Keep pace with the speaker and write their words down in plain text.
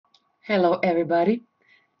Hello everybody.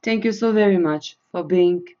 Thank you so very much for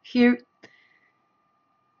being here.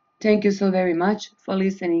 Thank you so very much for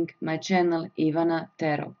listening my channel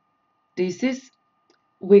IvanaTarot. This is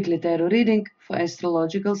weekly tarot reading for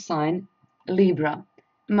astrological sign Libra.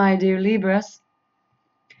 My dear Libras,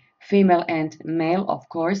 female and male of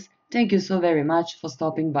course, thank you so very much for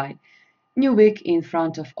stopping by. New week in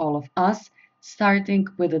front of all of us, starting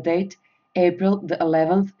with the date April the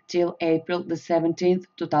 11th till April the 17th,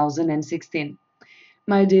 2016.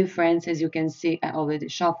 My dear friends, as you can see, I already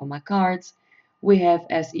shuffled my cards. We have,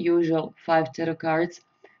 as usual, 5 tarot cards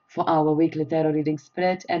for our weekly tarot reading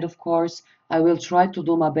spread, and of course, I will try to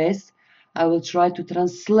do my best. I will try to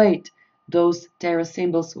translate those tarot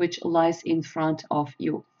symbols which lies in front of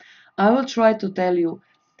you. I will try to tell you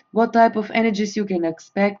what type of energies you can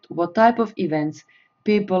expect, what type of events,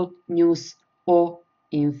 people, news, or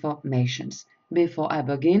informations. Before I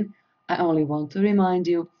begin, I only want to remind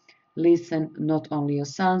you, listen not only your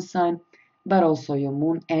sun sign, but also your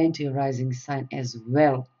moon and your rising sign as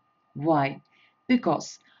well. Why?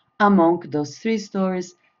 Because among those 3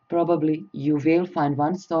 stories, probably you will find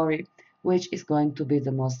one story which is going to be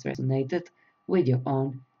the most resonated with your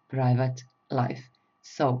own private life.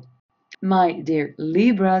 So, my dear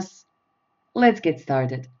Libras, let's get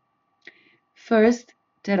started. First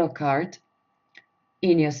tarot card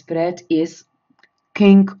in your spread is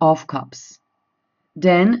King of Cups,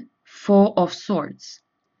 then Four of Swords,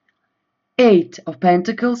 Eight of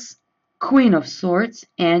Pentacles, Queen of Swords,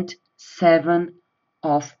 and Seven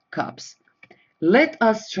of Cups. Let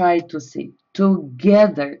us try to see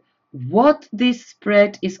together what this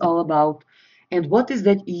spread is all about and what is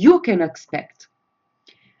that you can expect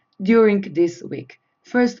during this week.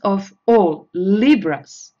 First of all,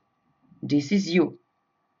 Libras, this is you.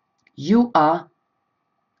 You are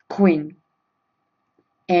Queen.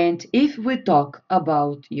 And if we talk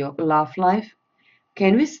about your love life,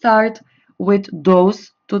 can we start with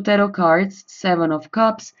those 2 tarot cards, Seven of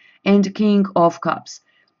Cups and King of Cups?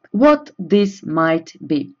 What this might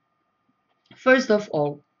be. First of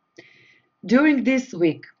all, during this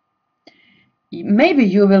week, maybe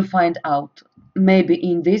you will find out, maybe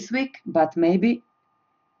in this week, but maybe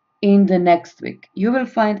in the next week, you will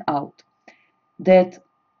find out that,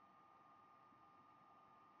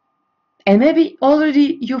 and maybe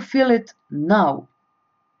already you feel it now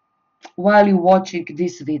while you're watching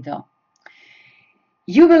this video.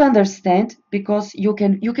 You will understand because you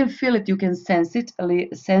can feel it, you can sense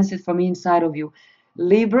it from inside of you.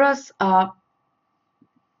 Libras are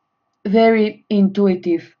very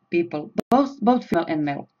intuitive people, both female and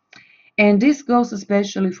male. And this goes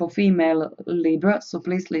especially for female Libra, so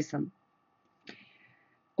please listen.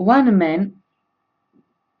 One man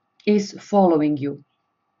is following you.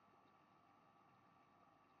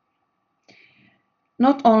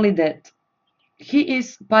 Not only that, he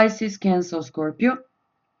is Pisces, Cancer, Scorpio,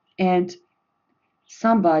 and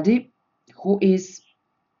somebody who is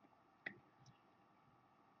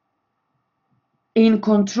in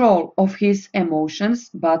control of his emotions,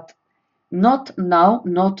 but not now,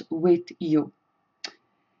 not with you.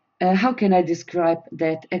 How can I describe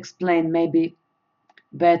that? Explain maybe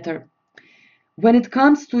better. When it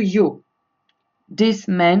comes to you, this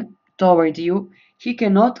man toward you, he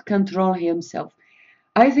cannot control himself.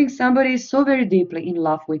 I think somebody is so very deeply in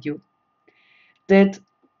love with you that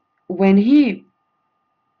when he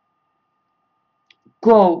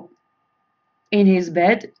go in his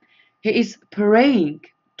bed, he is praying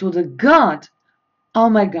to the God, oh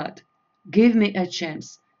my God, give me a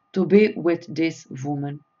chance to be with this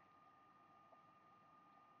woman.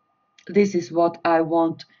 This is what I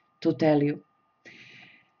want to tell you.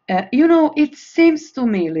 It seems to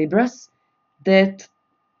me, Libras, that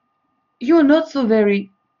you're not so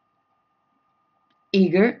very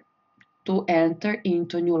eager to enter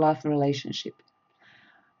into a new love relationship.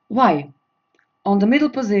 Why? On the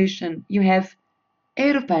middle position, you have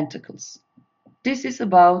Eight of Pentacles. This is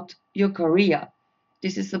about your career.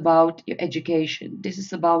 This is about your education. This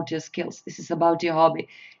is about your skills. This is about your hobby.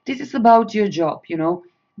 This is about your job,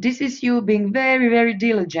 This is you being very, very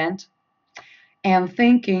diligent and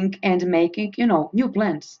thinking and making, new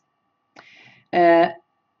plans.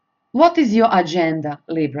 What is your agenda,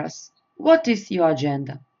 Libras? What is your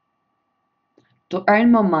agenda? To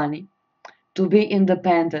earn more money, to be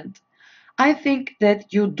independent. I think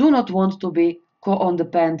that you do not want to be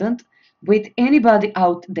co-independent with anybody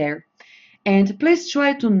out there. And please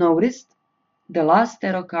try to notice the last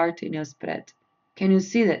tarot card in your spread. Can you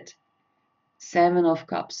see that? Seven of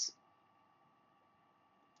Cups.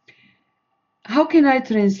 How can I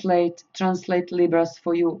translate Libras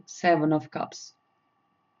for you? Seven of Cups.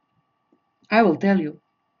 I will tell you.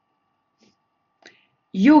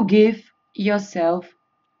 You give yourself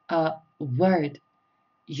a word.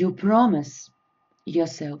 You promise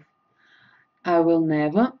yourself, I will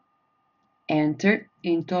never enter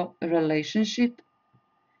into a relationship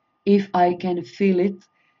if I can feel it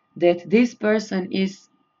that this person is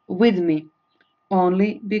with me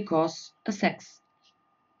only because of sex.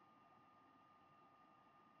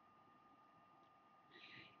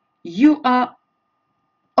 You are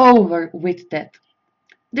over with that.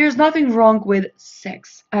 There's nothing wrong with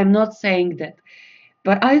sex. I'm not saying that.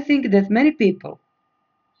 But I think that many people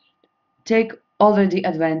take already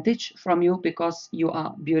advantage from you because you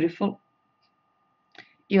are beautiful,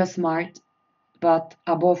 you are smart, but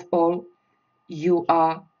above all, you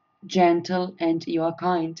are gentle and you are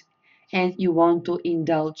kind and you want to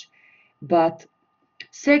indulge. But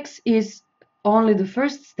sex is only the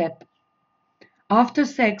first step. After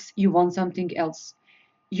sex, you want something else.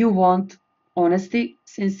 You want honesty,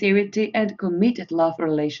 sincerity, and committed love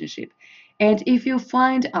relationship. And if you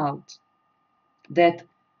find out that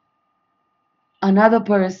another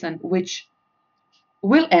person which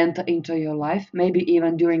will enter into your life, maybe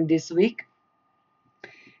even during this week,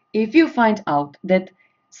 if you find out that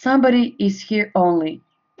somebody is here only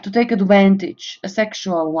to take advantage, a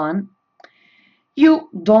sexual one, you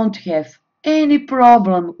don't have any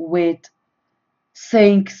problem with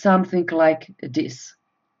saying something like this.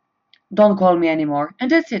 Don't call me anymore.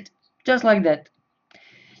 And that's it. Just like that.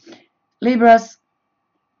 Libras,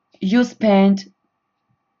 you spent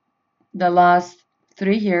the last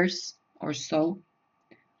 3 years or so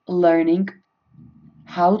learning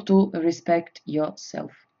how to respect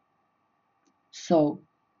yourself. So,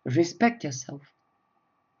 respect yourself.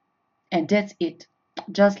 And that's it.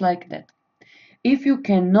 Just like that. If you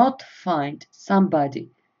cannot find somebody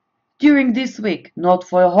during this week, not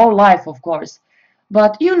for your whole life, of course,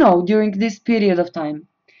 but during this period of time,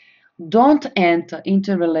 don't enter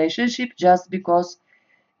into a relationship just because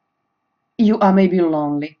you are maybe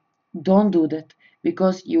lonely. Don't do that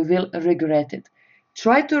because you will regret it.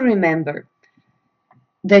 Try to remember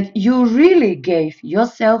that you really gave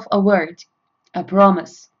yourself a word, a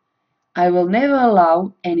promise. I will never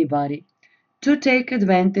allow anybody to take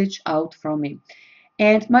advantage out from me.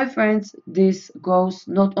 And my friends, this goes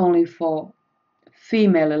not only for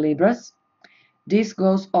female Libras, this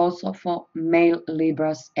goes also for male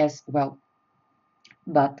Libras as well.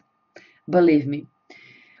 But believe me,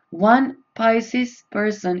 one Pisces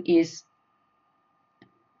person is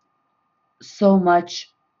so much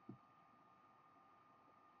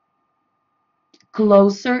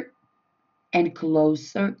closer and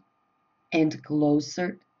closer and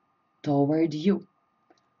closer toward you.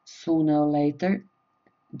 Sooner or later,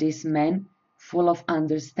 this man, full of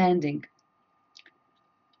understanding,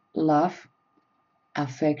 love,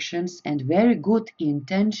 affections, and very good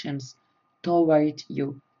intentions toward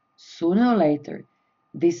you, sooner or later,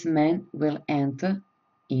 this man will enter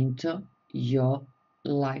into your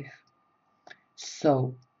life.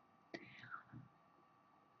 So,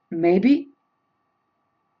 maybe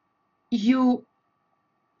you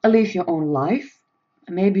live your own life,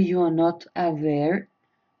 maybe you are not aware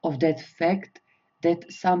of that fact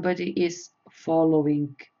that somebody is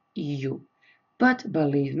following you. But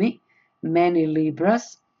believe me, many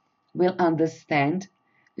Libras will understand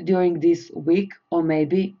during this week or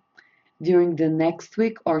maybe during the next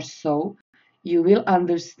week or so. You will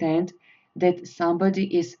understand that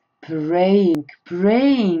somebody is praying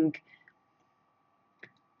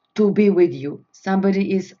to be with you.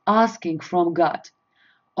 Somebody is asking from God,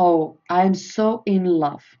 oh, I'm so in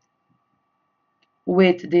love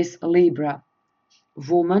with this Libra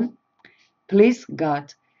woman. Please,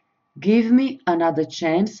 God, give me another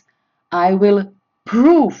chance. I will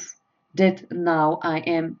prove that now I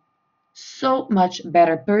am so much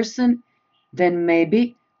better person than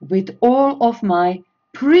maybe with all of my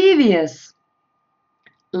previous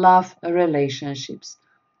love relationships.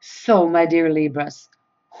 So, my dear Libras,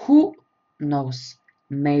 who knows?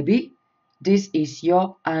 Maybe this is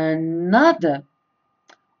your another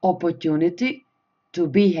opportunity to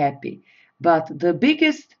be happy. But the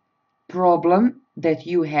biggest problem that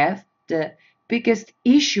you have, the biggest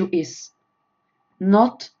issue is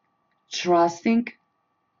not trusting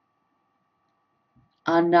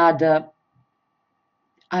another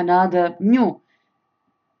new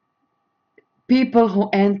people who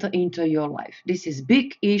enter into your life. This is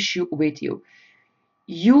big issue with you.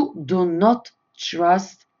 You do not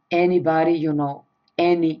trust anybody,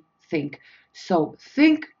 anything. So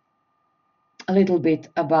think a little bit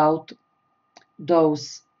about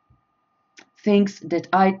those things that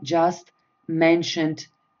I just mentioned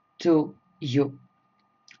to you.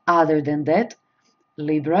 Other than that,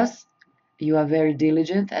 Libras, You are very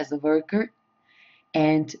diligent as a worker,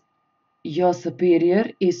 and your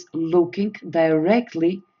superior is looking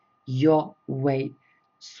directly your way.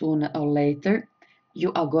 Sooner or later,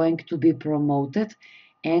 you are going to be promoted,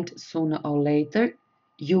 and sooner or later,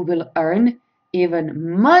 you will earn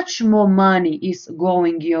even much more money is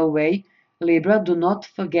going your way. Libra, do not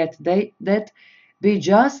forget that. Be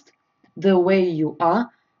just the way you are,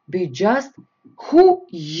 be just who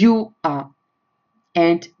you are.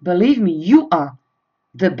 And believe me, you are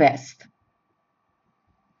the best.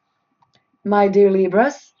 My dear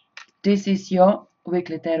Libras, this is your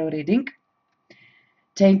weekly tarot reading.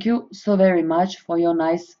 Thank you so very much for your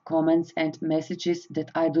nice comments and messages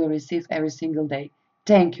that I do receive every single day.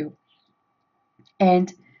 Thank you.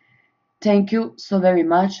 And thank you so very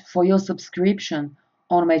much for your subscription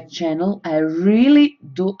on my channel. I really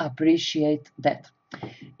do appreciate that.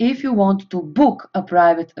 If you want to book a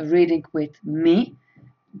private reading with me,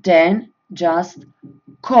 then just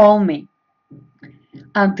call me.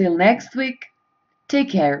 Until next week, take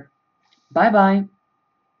care. Bye bye.